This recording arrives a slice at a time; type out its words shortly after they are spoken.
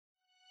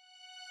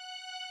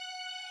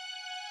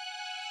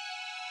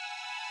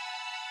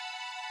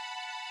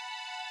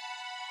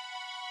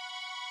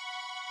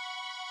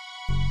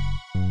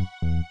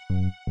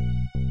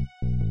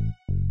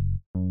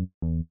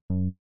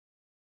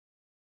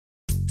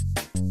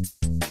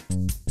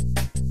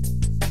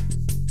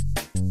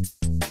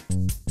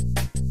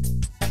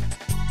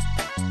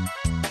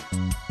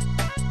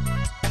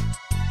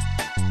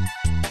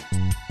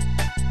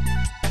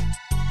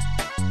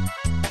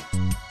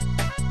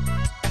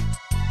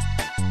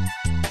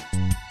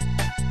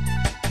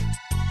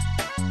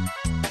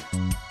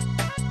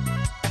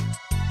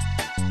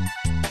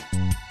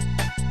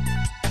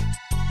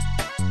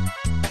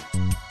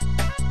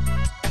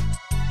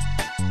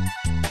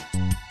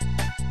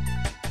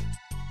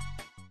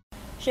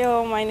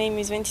Hello, my name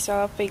is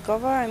Ventislava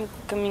Pejkova. I'm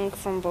coming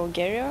from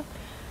Bulgaria.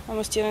 I'm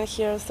a student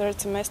here, third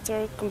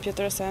semester,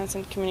 Computer Science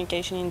and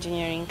Communication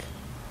Engineering.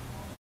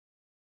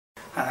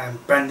 I'm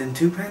Brandon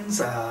Tupens.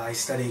 I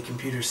study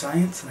Computer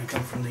Science and I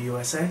come from the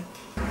USA.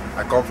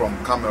 I come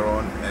from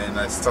Cameroon and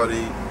I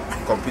study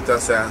Computer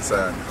Science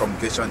and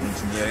Communication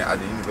Engineering at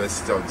the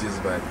University of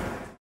Duisburg.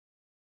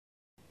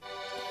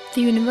 The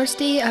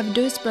University of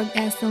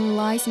Duisburg-Essen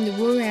lies in the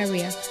rural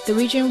area, the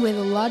region with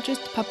the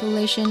largest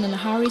population and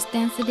highest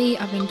density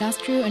of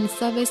industrial and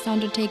service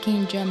undertaking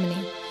in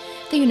Germany.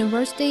 The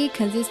university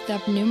consists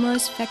of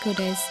numerous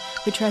faculties,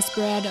 which are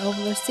spread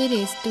over the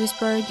cities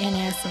Duisburg and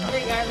Essen.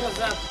 Hey guys, what's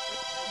up?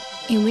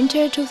 In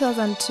winter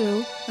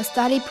 2002, a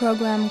study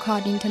program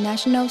called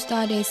International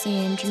Studies in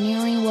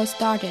Engineering was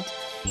started.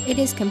 It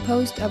is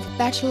composed of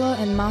bachelor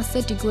and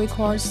master degree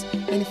courses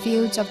in the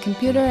fields of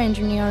computer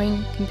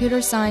engineering, computer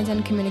science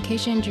and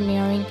communication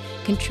engineering,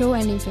 control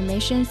and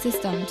information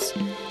systems,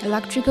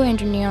 electrical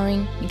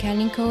engineering,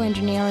 mechanical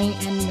engineering,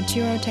 and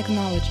material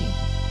technology.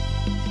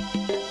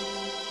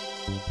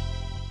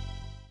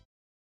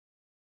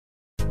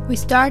 We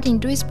start in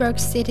Duisburg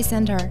city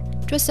center,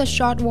 just a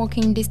short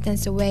walking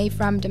distance away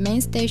from the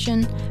main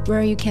station,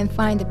 where you can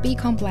find the B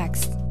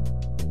complex.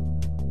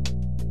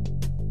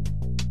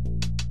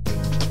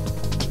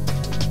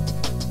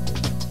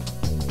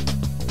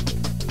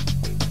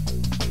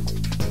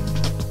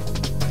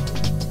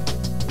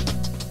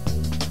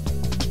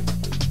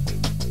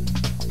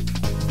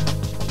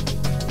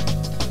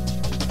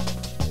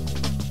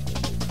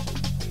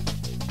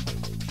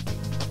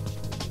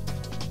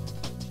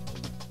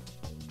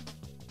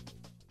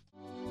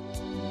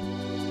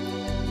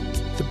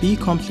 The B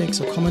complex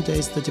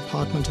accommodates the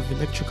Department of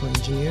Electrical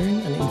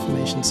Engineering and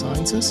Information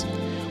Sciences,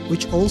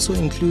 which also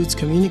includes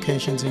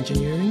communications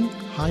engineering,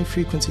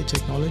 high-frequency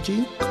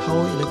technology,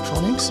 power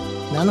electronics,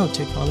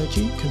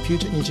 nanotechnology,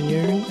 computer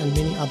engineering, and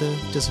many other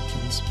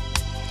disciplines.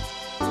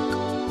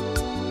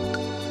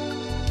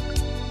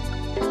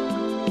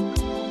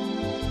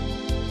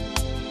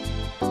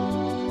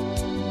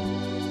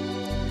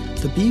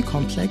 The B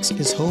complex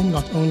is home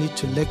not only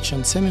to lecture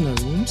and seminar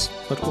rooms,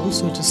 but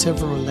also to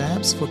several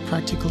labs for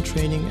practical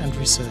training and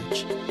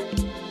research.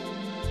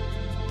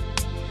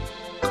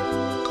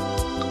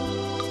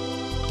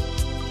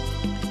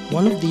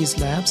 One of these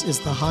labs is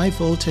the High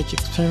Voltage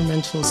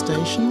Experimental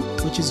Station,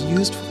 which is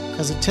used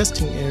as a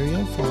testing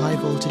area for high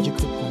voltage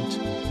equipment.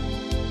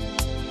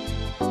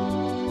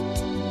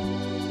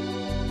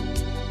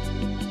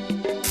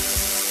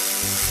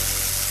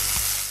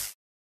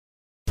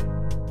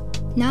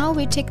 Now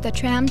we take the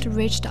tram to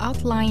reach the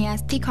outlying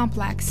ST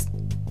complex.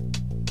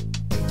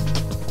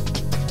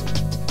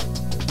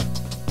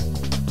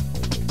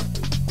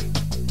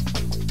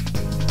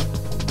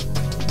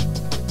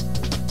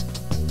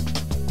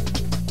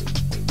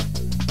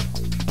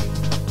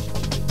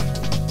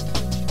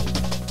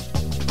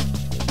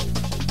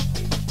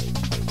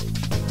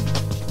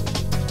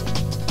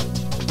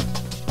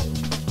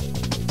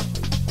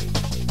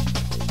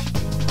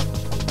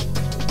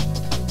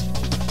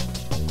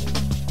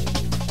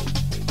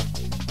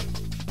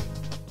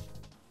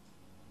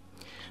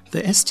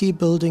 The ST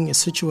building is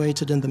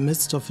situated in the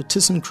midst of a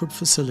ThyssenKrupp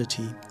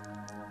facility,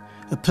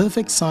 a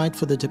perfect site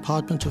for the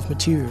Department of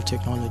Material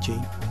Technology.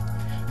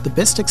 The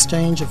best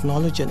exchange of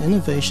knowledge and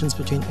innovations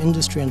between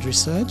industry and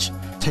research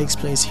takes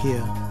place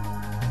here.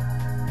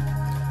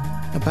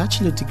 A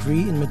bachelor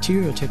degree in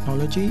material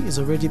technology is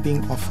already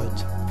being offered.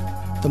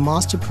 The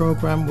master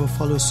program will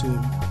follow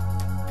soon.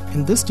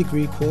 In this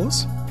degree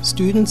course,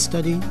 students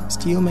study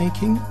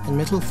steelmaking and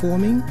metal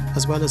forming,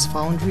 as well as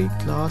foundry,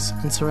 glass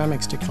and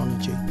ceramics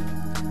technology.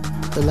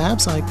 The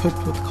labs are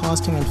equipped with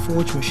casting and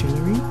forge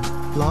machinery,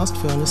 blast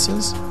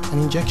furnaces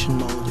and injection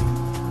molding.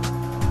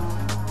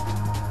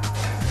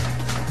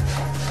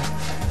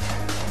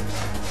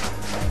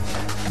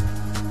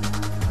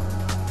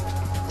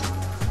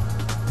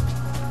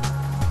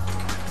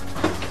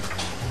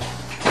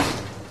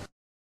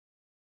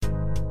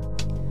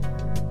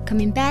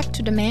 Coming back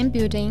to the main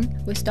building,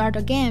 we start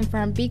again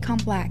from B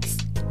complex.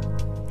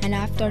 And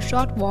after a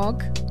short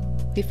walk,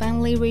 we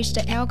finally reach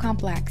the L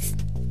complex.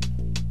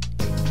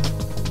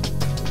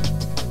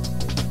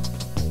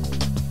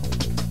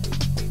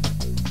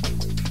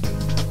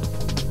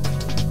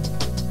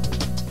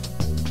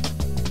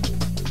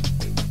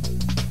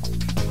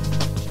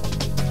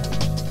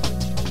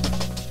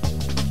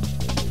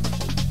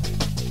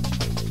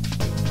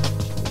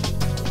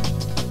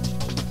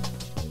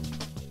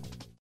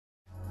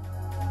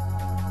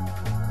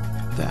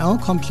 L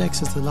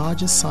complex is the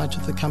largest site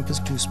of the campus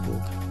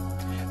Duisburg.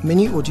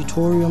 Many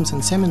auditoriums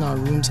and seminar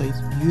rooms are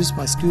used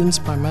by students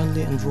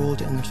primarily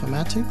enrolled in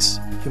informatics,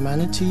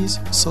 humanities,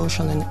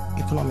 social and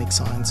economic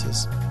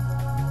sciences.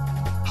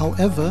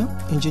 However,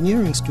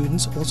 engineering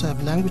students also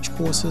have language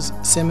courses,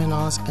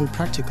 seminars and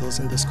practicals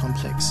in this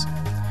complex.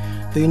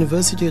 The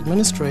university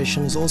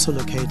administration is also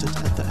located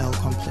at the L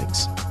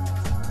complex.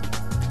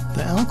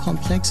 The L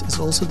complex is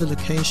also the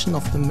location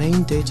of the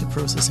main data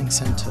processing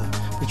center,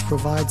 which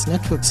provides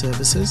network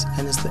services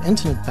and is the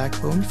internet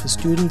backbone for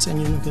students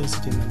and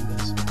university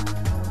members.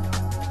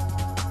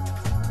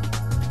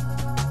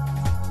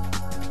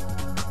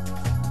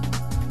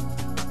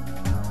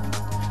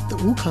 The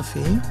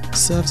U-Café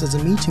serves as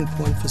a meeting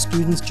point for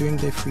students during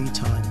their free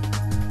time.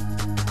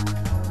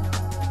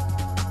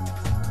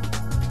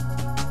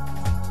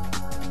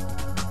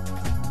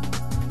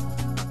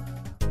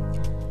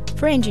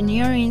 For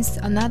engineering,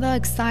 another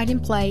exciting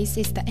place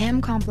is the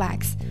M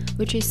complex,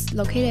 which is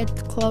located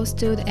close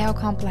to the L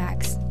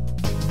complex.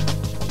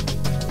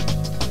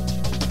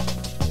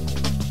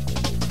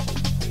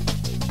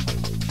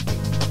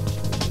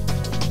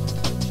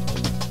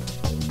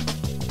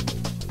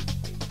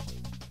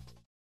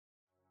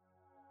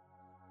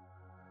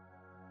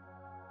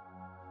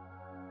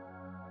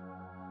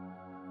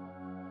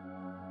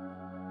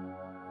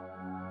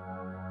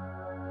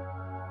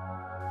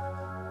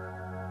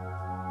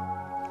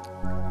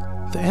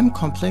 The M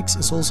complex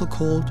is also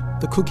called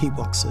the cookie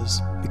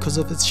boxes because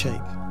of its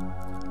shape.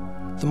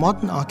 The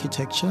modern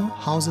architecture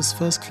houses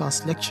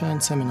first-class lecture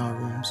and seminar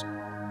rooms.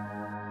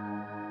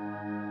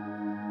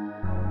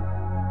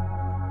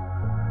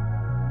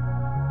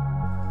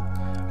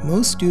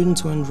 Most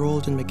students who are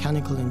enrolled in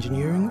mechanical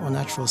engineering or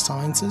natural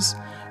sciences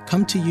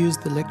come to use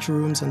the lecture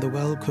rooms and the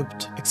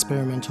well-equipped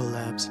experimental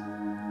labs.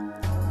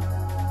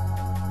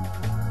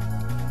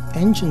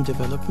 Engine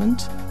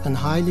development and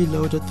highly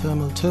loaded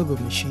thermal turbo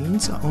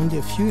machines are only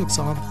a few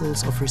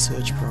examples of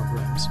research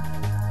programs.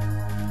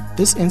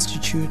 This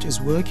institute is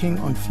working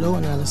on flow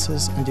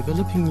analysis and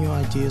developing new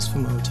ideas for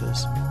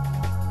motors.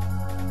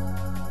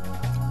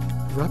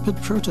 Rapid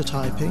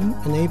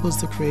prototyping enables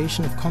the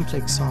creation of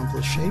complex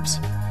sample shapes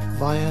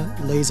via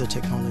laser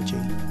technology.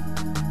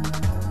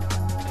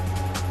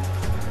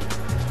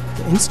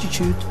 The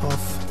Institute of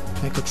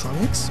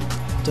Mechatronics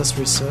does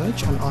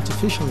research on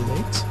artificial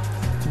legs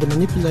for the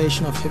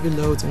manipulation of heavy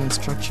loads in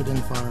unstructured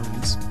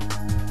environments.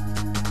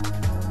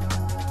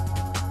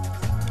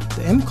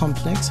 The M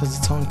complex has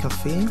its own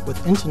cafe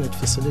with internet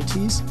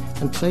facilities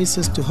and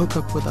places to hook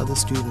up with other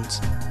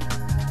students.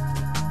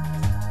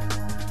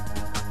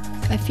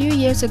 A few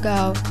years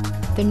ago,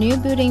 the new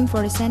building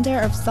for the Center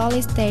of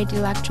Solid-State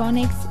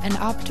Electronics and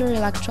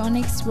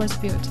Optoelectronics was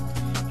built.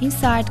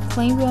 Inside,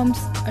 clean rooms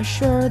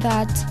assure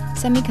that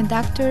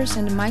semiconductors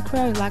and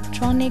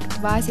microelectronic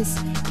devices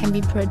can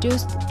be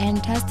produced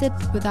and tested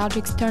without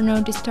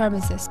external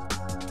disturbances.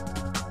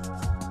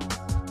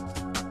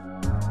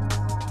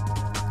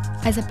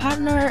 As a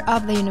partner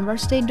of the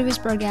University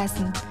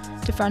Duisburg-Essen,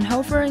 the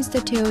Fraunhofer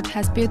Institute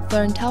has built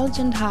the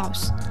Intelligent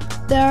House.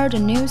 There, the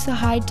newest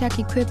high-tech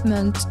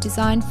equipment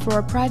designed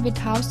for private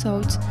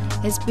households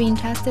is being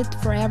tested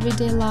for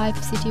everyday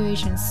life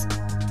situations.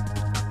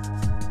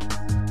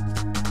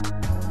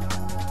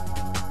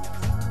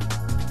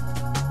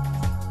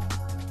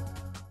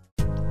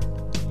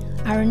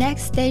 Our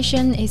next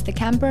station is the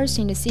campus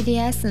in the city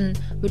Essen,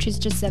 which is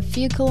just a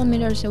few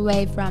kilometers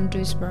away from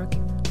Duisburg.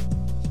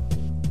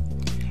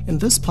 In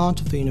this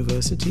part of the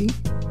university,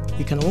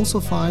 you can also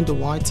find a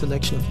wide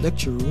selection of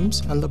lecture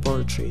rooms and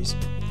laboratories,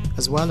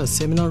 as well as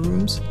seminar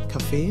rooms,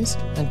 cafes,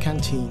 and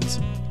canteens.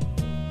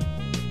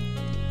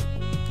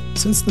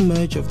 Since the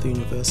merger of the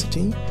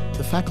university,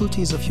 the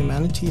faculties of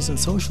humanities and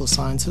social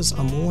sciences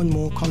are more and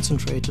more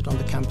concentrated on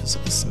the campus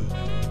Essen,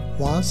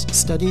 whilst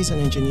studies in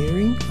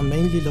engineering are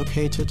mainly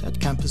located at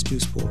campus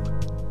Duisburg.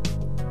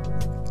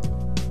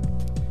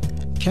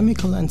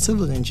 Chemical and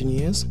civil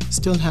engineers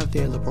still have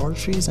their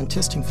laboratories and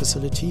testing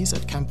facilities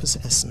at campus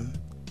Essen.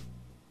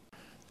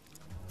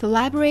 The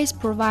libraries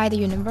provide the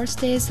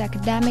university's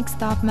academic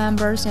staff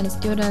members and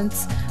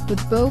students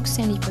with books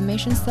and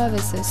information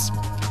services.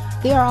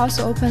 They are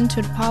also open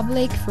to the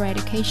public for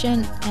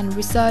education and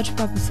research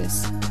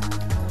purposes.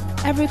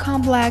 Every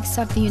complex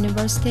of the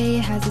university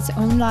has its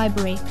own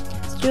library.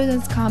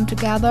 Students come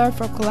together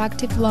for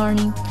collective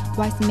learning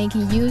whilst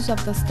making use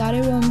of the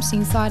study rooms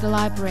inside the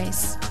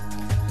libraries.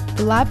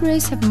 The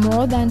libraries have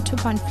more than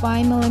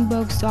 2.5 million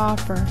books to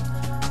offer,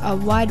 a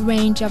wide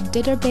range of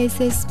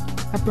databases,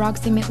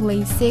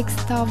 approximately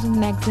 6,000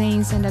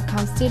 magazines, and a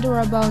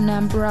considerable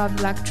number of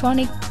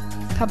electronic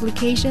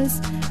publications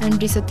and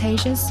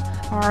dissertations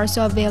are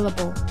also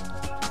available.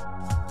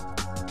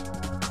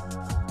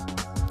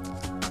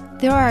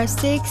 There are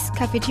 6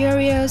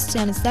 cafeterias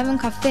and 7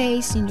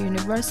 cafes in the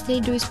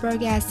University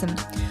Duisburg-Essen,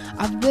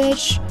 of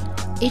which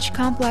each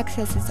complex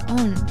has its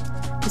own.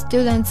 The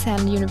students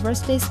and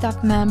university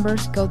staff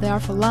members go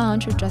there for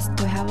lunch or just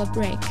to have a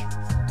break.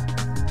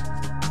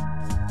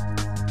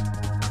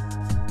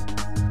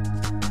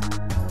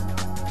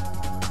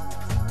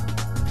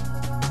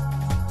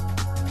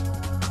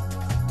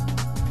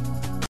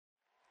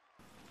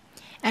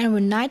 And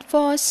when night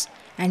falls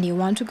and you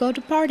want to go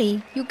to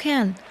party, you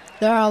can.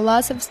 There are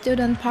lots of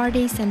student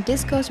parties and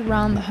discos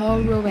around the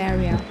whole Ruhr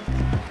area.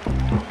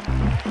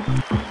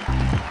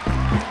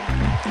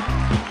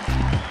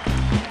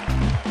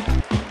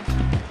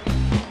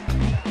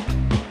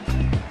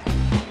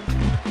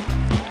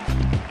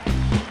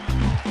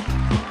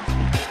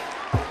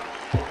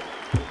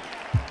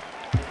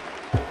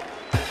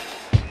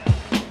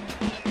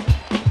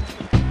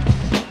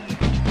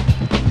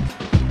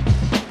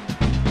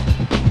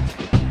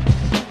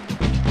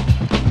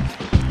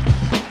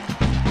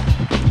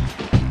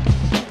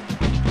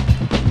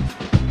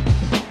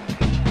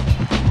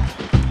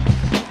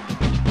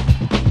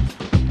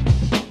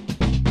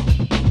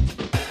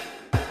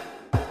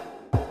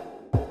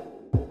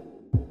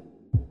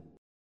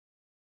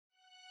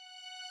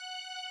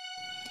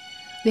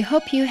 We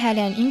hope you had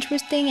an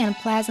interesting and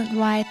pleasant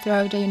ride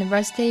through the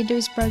University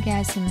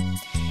Duisburg-Essen.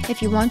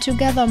 If you want to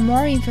gather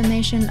more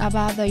information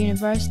about the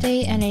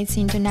university and its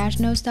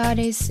international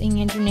studies in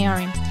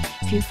engineering,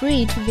 feel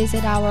free to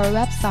visit our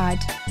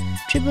website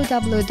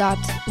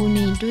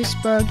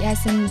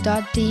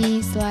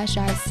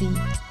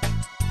www.uniduisburgessen.de/ic.